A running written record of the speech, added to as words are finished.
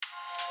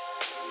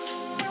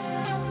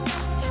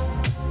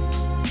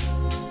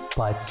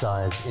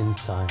Bite-sized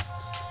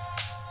insights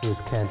with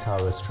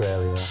Kantar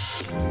Australia.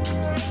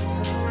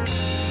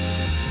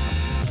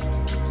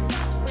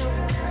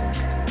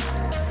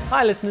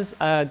 Hi listeners,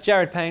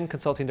 Jared Payne,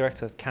 Consulting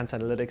Director at Kantar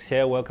Analytics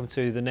here. Welcome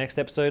to the next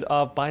episode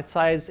of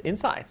Bite-sized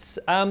Insights.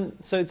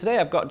 So today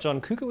I've got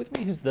John Cooker with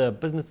me, who's the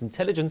Business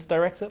Intelligence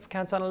Director for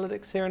Kantar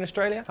Analytics here in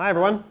Australia. Hi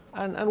everyone.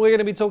 And we're going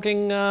to be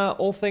talking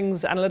all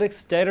things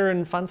analytics, data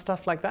and fun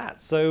stuff like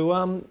that.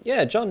 So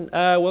John,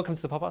 welcome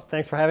to the podcast.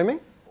 Thanks for having me.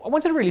 I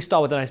wanted to really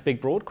start with a nice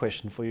big broad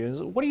question for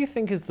you. What do you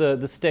think is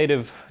the state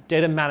of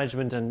data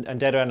management and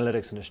data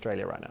analytics in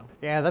Australia right now?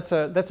 Yeah, that's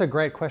a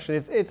great question.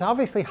 It's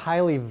obviously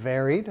highly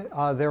varied.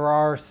 There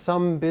are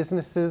some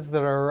businesses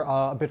that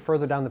are a bit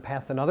further down the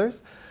path than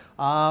others,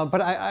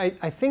 but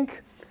I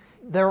think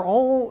they're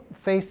all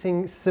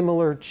facing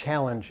similar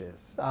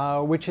challenges,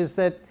 which is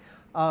that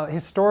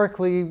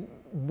historically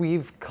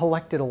we've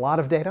collected a lot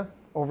of data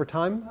over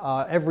time.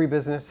 Every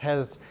business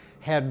has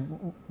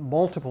had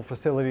multiple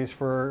facilities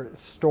for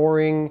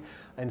storing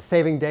and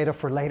saving data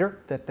for later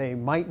that they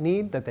might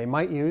need, that they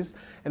might use,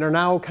 and are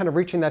now kind of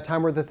reaching that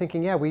time where they're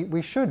thinking, yeah,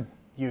 we should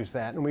use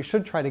that and we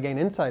should try to gain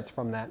insights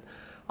from that.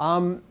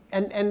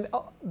 And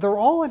they're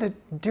all at a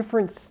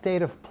different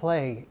state of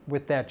play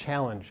with that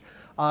challenge.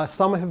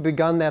 Some have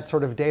begun that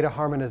sort of data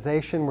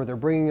harmonization where they're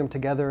bringing them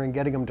together and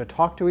getting them to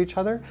talk to each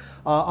other.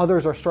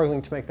 Others are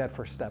struggling to make that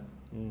first step.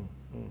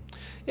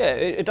 Yeah,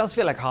 it does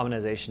feel like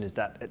harmonization is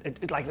that,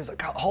 like there's a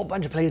whole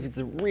bunch of places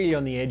that are really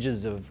on the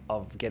edges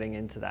of getting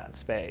into that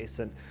space.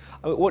 And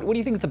what do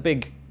you think is the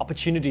big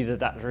opportunity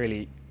that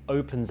really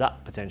opens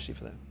up potentially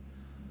for them?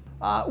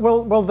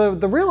 Well,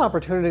 the real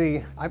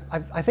opportunity,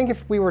 I think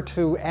if we were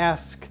to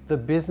ask the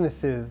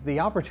businesses, the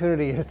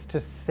opportunity is to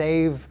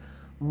save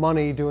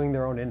money doing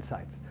their own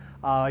insights.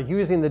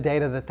 Using the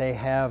data that they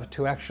have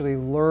to actually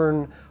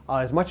learn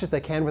as much as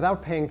they can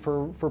without paying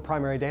for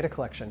primary data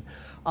collection.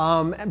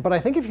 But I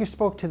think if you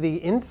spoke to the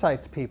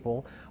insights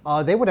people,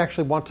 they would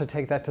actually want to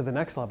take that to the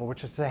next level,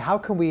 which is to say, how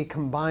can we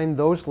combine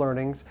those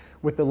learnings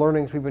with the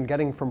learnings we've been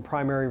getting from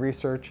primary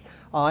research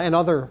and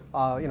other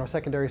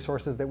secondary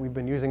sources that we've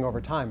been using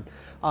over time.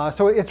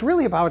 So it's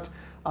really about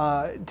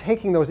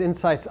taking those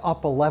insights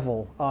up a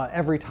level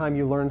every time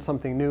you learn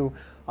something new,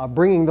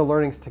 bringing the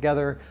learnings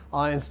together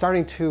and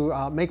starting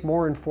to make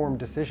more informed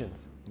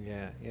decisions.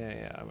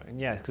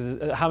 Yeah,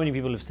 because how many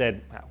people have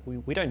said,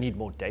 we don't need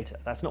more data.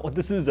 That's not what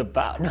this is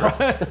about,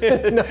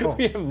 right? No.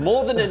 We have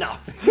more than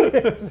enough.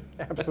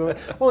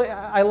 Absolutely. Well,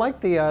 I like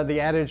the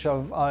adage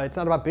of it's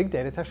not about big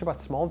data, it's actually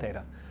about small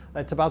data.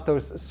 It's about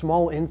those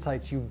small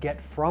insights you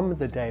get from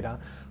the data,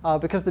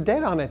 because the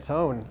data on its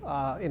own,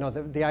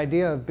 the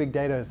idea of big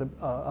data is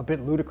a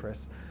bit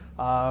ludicrous.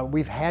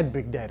 We've had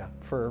big data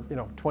for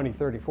 20,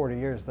 30, 40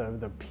 years,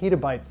 the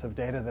petabytes of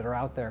data that are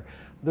out there.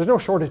 There's no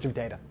shortage of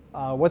data.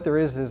 What there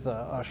is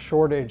a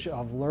shortage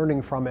of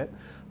learning from it,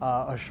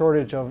 a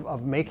shortage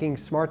of making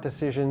smart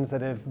decisions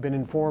that have been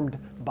informed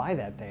by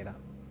that data.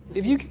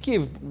 If you could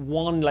give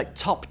one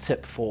top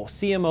tip for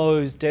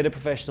CMOs, data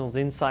professionals,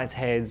 insights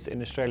heads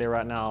in Australia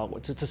right now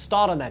to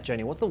start on that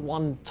journey, what's the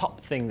one top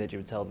thing that you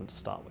would tell them to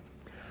start with?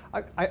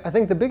 I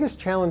think the biggest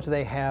challenge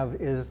they have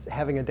is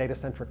having a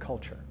data-centric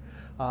culture.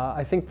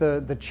 I think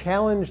the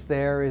challenge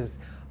there is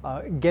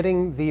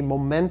getting the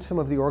momentum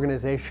of the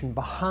organization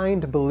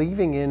behind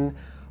believing in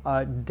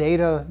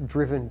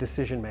data-driven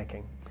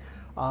decision-making.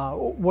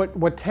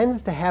 What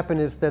tends to happen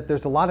is that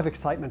there's a lot of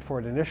excitement for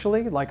it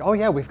initially, like, oh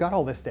yeah, we've got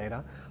all this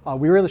data,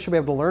 we really should be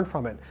able to learn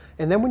from it.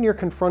 And then when you're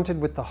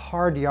confronted with the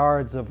hard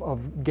yards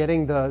of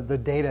getting the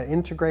data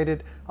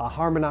integrated,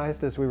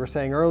 harmonized, as we were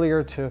saying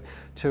earlier,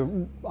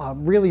 to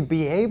really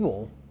be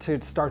able to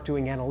start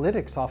doing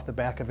analytics off the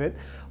back of it,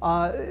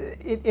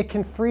 it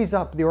can freeze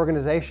up the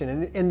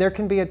organization. And there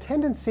can be a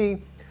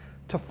tendency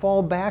to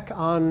fall back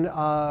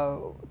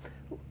on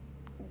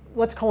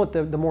let's call it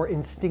the more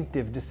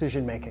instinctive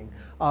decision making,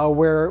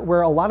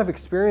 where a lot of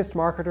experienced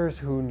marketers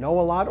who know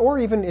a lot, or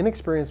even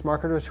inexperienced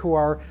marketers who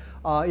are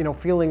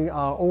feeling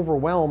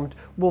overwhelmed,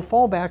 will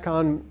fall back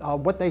on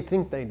what they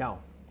think they know.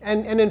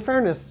 And in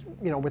fairness,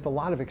 with a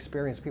lot of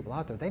experienced people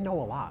out there, they know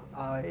a lot.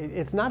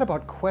 It's not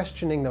about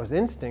questioning those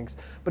instincts,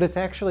 but it's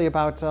actually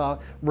about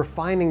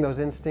refining those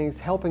instincts,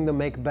 helping them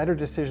make better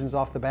decisions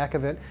off the back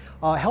of it,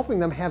 helping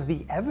them have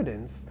the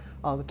evidence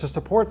to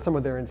support some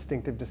of their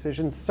instinctive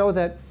decisions, so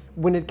that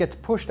when it gets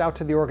pushed out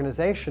to the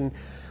organization,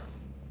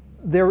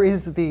 there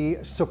is the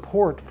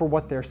support for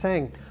what they're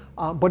saying.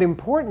 But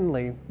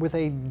importantly, with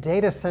a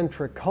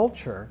data-centric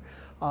culture,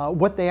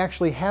 what they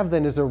actually have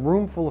then is a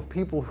room full of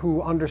people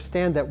who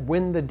understand that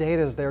when the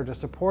data is there to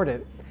support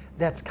it,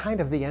 that's kind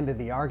of the end of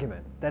the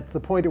argument. That's the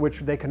point at which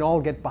they can all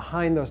get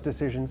behind those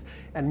decisions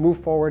and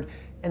move forward.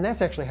 And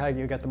that's actually how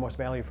you get the most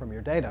value from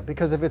your data.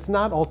 Because if it's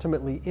not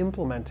ultimately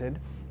implemented,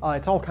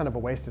 it's all kind of a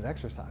wasted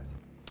exercise.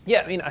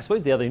 Yeah, I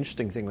suppose the other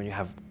interesting thing when you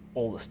have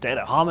all this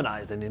data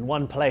harmonized and in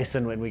one place,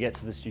 and when we get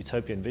to this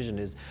utopian vision,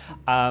 is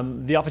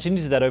the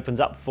opportunities that opens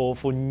up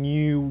for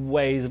new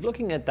ways of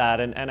looking at that.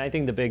 And I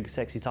think the big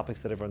sexy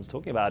topics that everyone's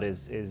talking about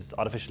is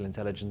artificial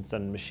intelligence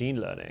and machine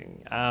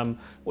learning.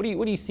 What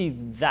do you see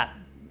that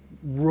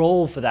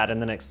role for that in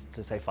the next,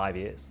 to say, 5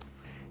 years?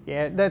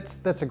 Yeah,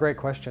 that's a great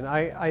question.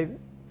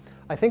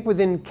 I think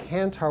within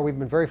Kantar, we've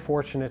been very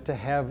fortunate to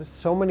have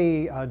so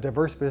many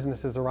diverse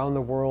businesses around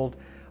the world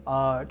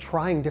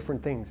trying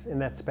different things in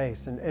that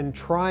space and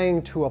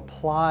trying to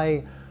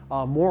apply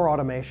more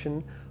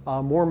automation,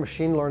 more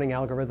machine learning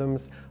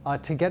algorithms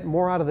to get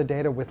more out of the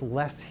data with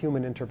less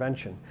human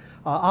intervention.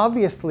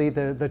 Obviously,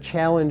 the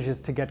challenge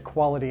is to get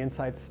quality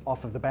insights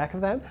off of the back of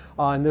that,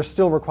 and there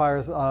still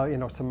requires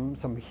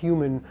some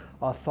human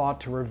thought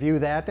to review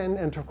that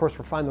and to, of course,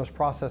 refine those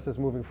processes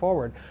moving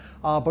forward.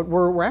 But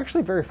we're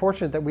actually very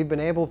fortunate that we've been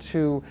able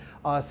to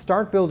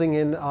start building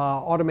in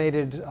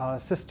automated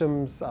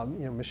systems,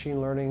 machine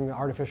learning,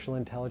 artificial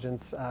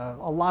intelligence,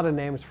 a lot of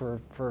names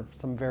for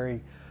some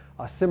very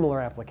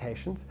similar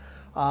applications.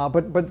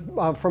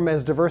 But from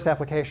as diverse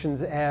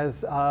applications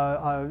as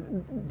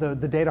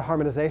the data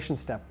harmonization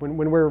step.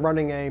 When we're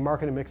running a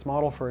marketing mix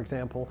model, for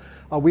example,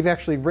 we've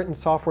actually written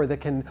software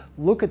that can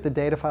look at the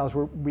data files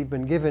we've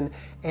been given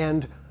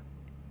and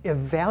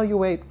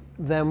evaluate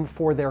them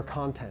for their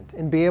content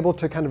and be able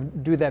to kind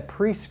of do that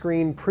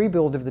pre-screen,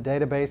 pre-build of the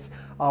database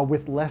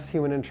with less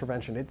human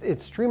intervention.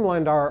 It's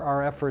streamlined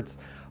our efforts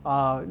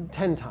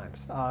 10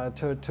 times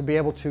to be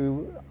able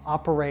to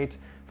operate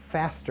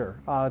faster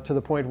to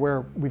the point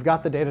where we've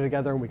got the data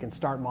together and we can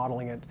start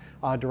modeling it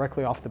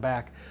directly off the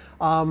back.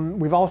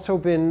 We've also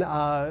been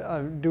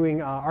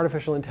doing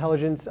artificial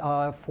intelligence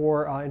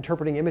for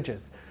interpreting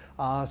images.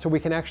 So we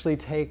can actually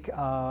take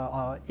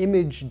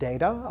image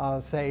data,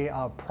 say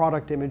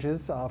product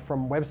images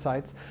from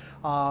websites,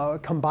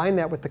 combine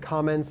that with the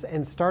comments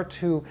and start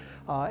to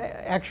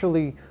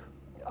actually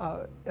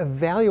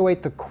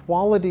evaluate the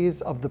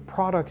qualities of the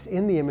products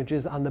in the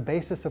images on the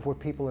basis of what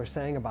people are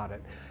saying about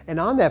it. And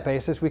on that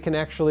basis, we can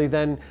actually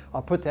then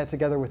put that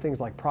together with things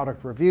like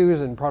product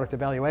reviews and product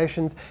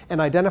evaluations and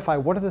identify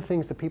what are the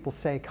things that people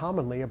say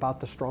commonly about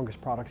the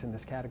strongest products in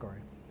this category.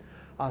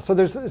 So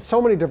there's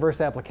so many diverse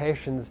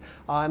applications,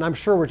 and I'm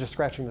sure we're just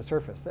scratching the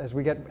surface. As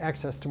we get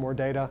access to more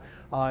data,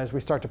 as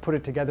we start to put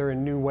it together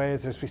in new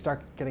ways, as we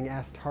start getting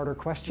asked harder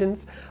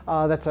questions,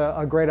 that's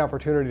a great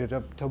opportunity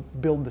to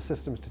build the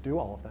systems to do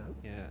all of that.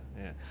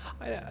 Yeah.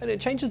 And it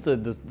changes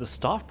the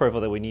staff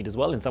profile that we need as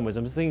well in some ways.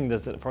 I'm just thinking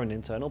this from an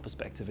internal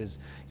perspective is,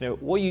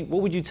 what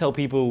would you tell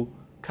people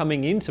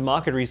coming into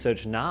market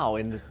research now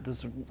in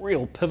this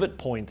real pivot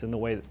point in the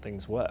way that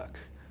things work?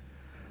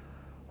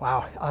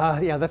 Wow,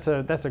 yeah, that's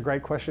a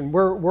great question.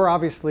 We're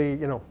obviously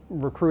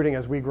recruiting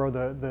as we grow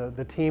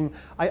the team.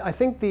 I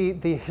think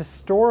the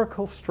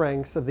historical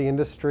strengths of the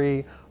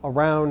industry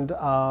around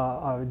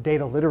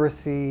data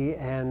literacy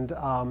and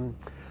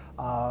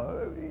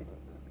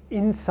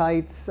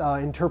insights,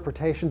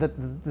 interpretation,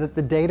 that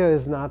the data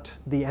is not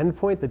the end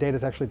point, the data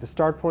is actually the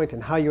start point,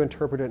 and how you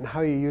interpret it and how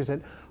you use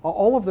it.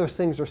 All of those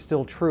things are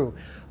still true.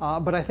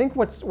 But I think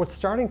what's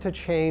starting to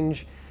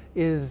change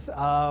is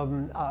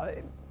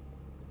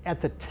at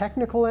the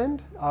technical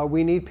end,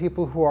 we need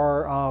people who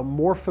are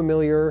more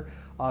familiar,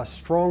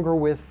 stronger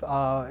with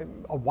a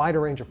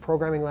wider range of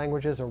programming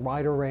languages, a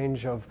wider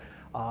range of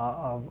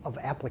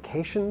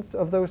applications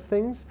of those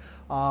things,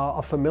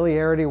 a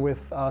familiarity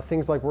with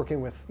things like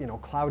working with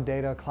cloud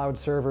data, cloud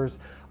servers,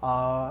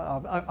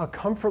 a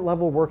comfort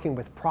level working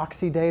with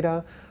proxy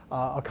data,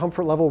 a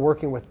comfort level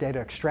working with data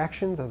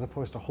extractions as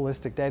opposed to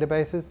holistic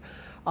databases.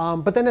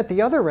 But then at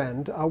the other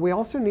end, we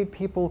also need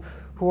people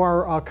who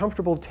are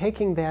comfortable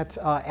taking that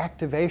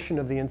activation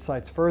of the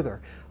insights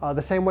further.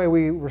 The same way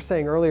we were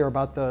saying earlier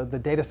about the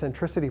data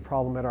centricity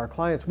problem at our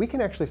clients, we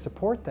can actually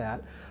support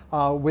that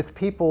with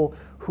people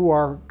who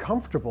are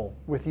comfortable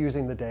with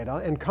using the data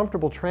and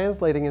comfortable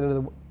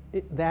translating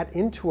that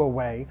into a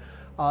way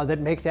that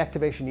makes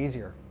activation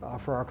easier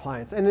for our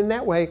clients. And in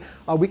that way,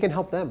 we can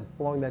help them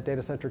along that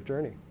data-centric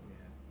journey.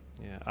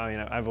 Yeah, I mean,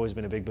 I've always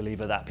been a big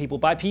believer that people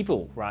buy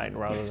people, right,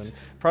 rather than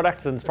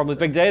products. And the problem with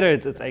big data,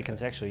 it's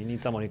acontextual. You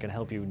need someone who can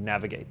help you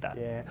navigate that.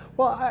 Yeah.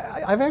 Well,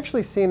 I've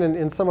actually seen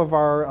in some of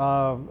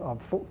our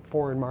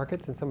foreign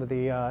markets, in some of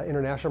the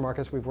international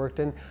markets we've worked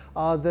in,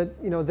 that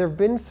there have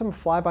been some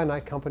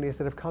fly-by-night companies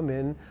that have come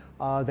in.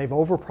 They've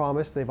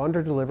overpromised, they've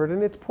underdelivered,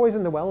 and it's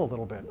poisoned the well a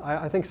little bit.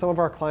 I think some of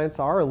our clients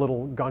are a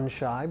little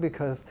gun-shy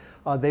because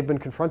they've been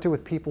confronted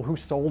with people who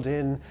sold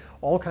in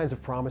all kinds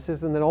of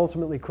promises and then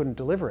ultimately couldn't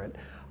deliver it.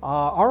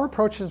 Our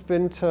approach has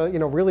been to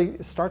really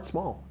start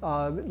small.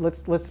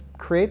 Let's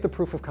create the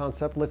proof of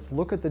concept. Let's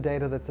look at the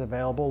data that's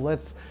available.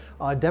 Let's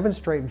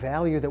demonstrate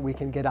value that we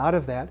can get out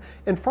of that,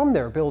 and from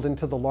there build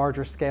into the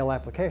larger scale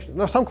applications.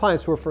 Now, some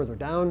clients who are further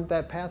down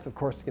that path, of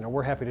course,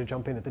 we're happy to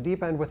jump in at the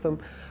deep end with them.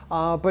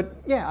 But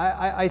yeah,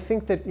 I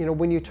think that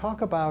when you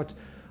talk about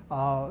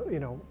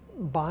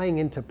buying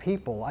into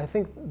people, I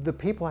think the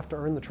people have to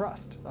earn the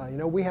trust.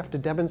 We have to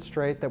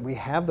demonstrate that we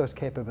have those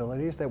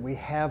capabilities, that we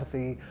have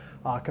the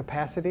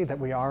capacity, that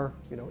we are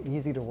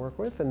easy to work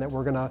with, and that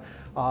we're going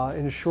to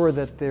ensure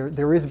that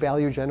there is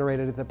value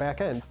generated at the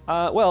back end.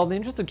 Well, in the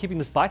interest of keeping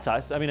this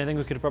bite-sized, I think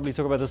we could probably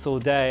talk about this all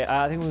day.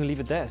 I think we're going to leave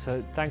it there.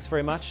 So thanks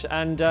very much.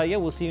 And yeah,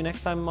 we'll see you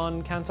next time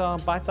on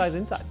Kantar Bite Size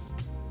Insights.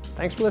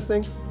 Thanks for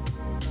listening.